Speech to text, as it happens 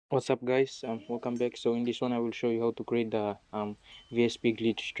What's up, guys? Welcome back. So in this one I will show you how to create the VSP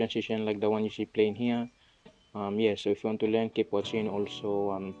glitch transition like the one you see playing here. Yeah, so if you want to learn, keep watching.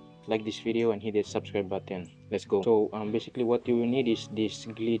 Also like this video and hit the subscribe button. Let's go. So basically what you will need is this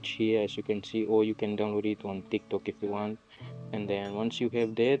glitch here, as you can see, or you can download it on TikTok if you want. And then once you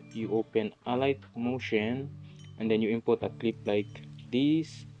have that, you open Alight Motion, and then you import a clip like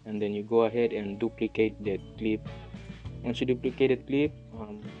this, and then you go ahead and duplicate that clip. Once you duplicate the clip,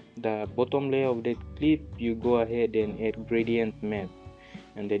 the bottom layer of that clip, you go ahead and add gradient map,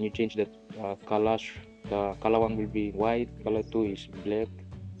 and then you change the colors. The color one will be white, color 2 is black,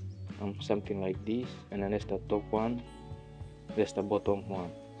 something like this, and then that's the top one, that's the bottom one.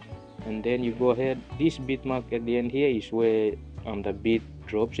 And then you go ahead, this bit mark at the end here is where the bit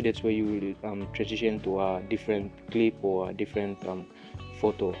drops. That's where you will transition to a different clip or a different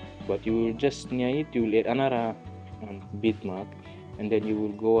photo. But you will just near it, you will add another bit mark, and then you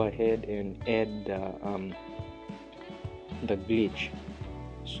will go ahead and add the glitch.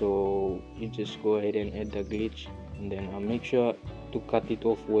 So you just go ahead and add the glitch, and then make sure to cut it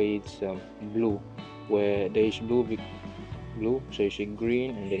off where it's blue, where there is blue, so you see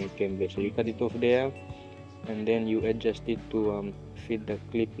green and then it came back. So you cut it off there, and then you adjust it to fit the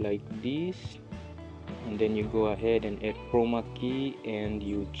clip like this, and then you go ahead and add chroma key and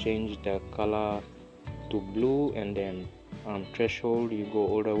you change the color to blue, and then threshold you go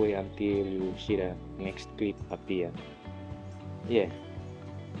all the way until you see the next clip appear. Yeah,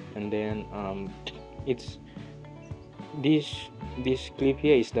 and then it's this clip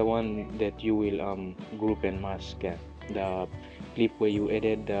here is the one that you will group and mask. Yeah. The clip where you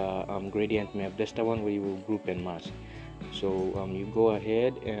added the gradient map, that's the one where you will group and mask. So you go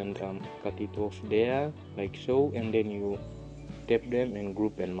ahead and cut it off there like so, and then you tap them and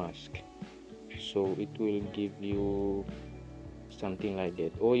group and mask, so it will give you something like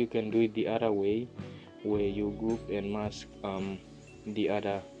that. Or you can do it the other way, where you group and mask the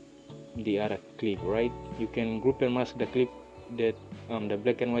other clip, right? You can group and mask the clip, that the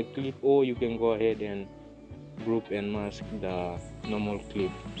black and white clip, or you can go ahead and group and mask the normal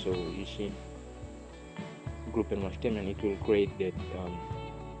clip. So you see, group and mask them and it will create that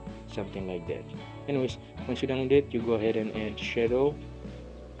something like that. Anyways, once you're done with it, you go ahead and add shadow,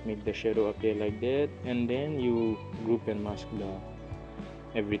 make the shadow appear like that, and then you group and mask the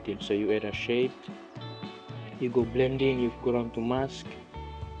everything. So you add a shape, you go blending, you go down to mask,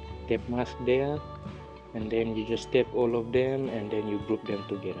 tap mask there, and then you just tap all of them and then you group them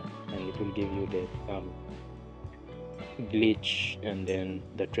together, and it will give you that glitch and then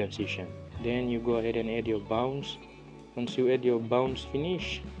the transition. Then you go ahead and add your bounce. Once you add your bounce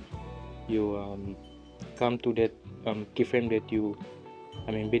finish, you come to that keyframe that you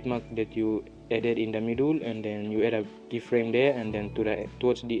bitmark that you added in the middle, and then you add a keyframe there, and then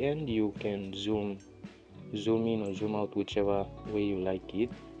towards the end you can zoom in or zoom out, whichever way you like it.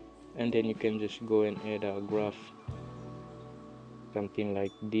 And then you can just go and add a graph, something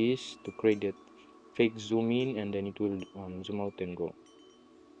like this, to create that fake zoom in, and then it will zoom out and go.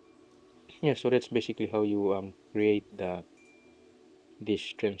 Yeah, so that's basically how you create this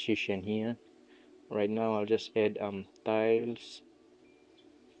transition here. Right now I'll just add tiles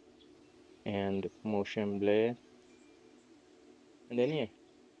and motion blur, and then yeah,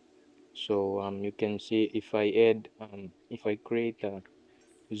 so you can see if I add if I create a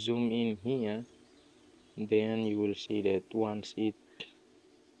zoom in here, then you will see that once it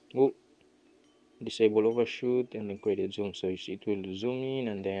disable overshoot and then create a zoom, so you see it will zoom in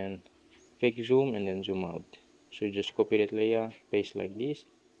and then fake zoom and then zoom out. So you just copy that layer, paste like this,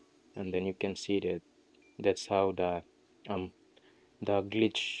 and then you can see that that's how the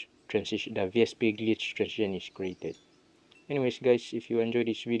glitch transition, the VSP glitch transition is created. Anyways, guys, if you enjoyed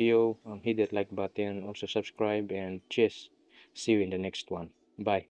this video, hit that like button, also subscribe, and cheers. See you in the next one. Bye.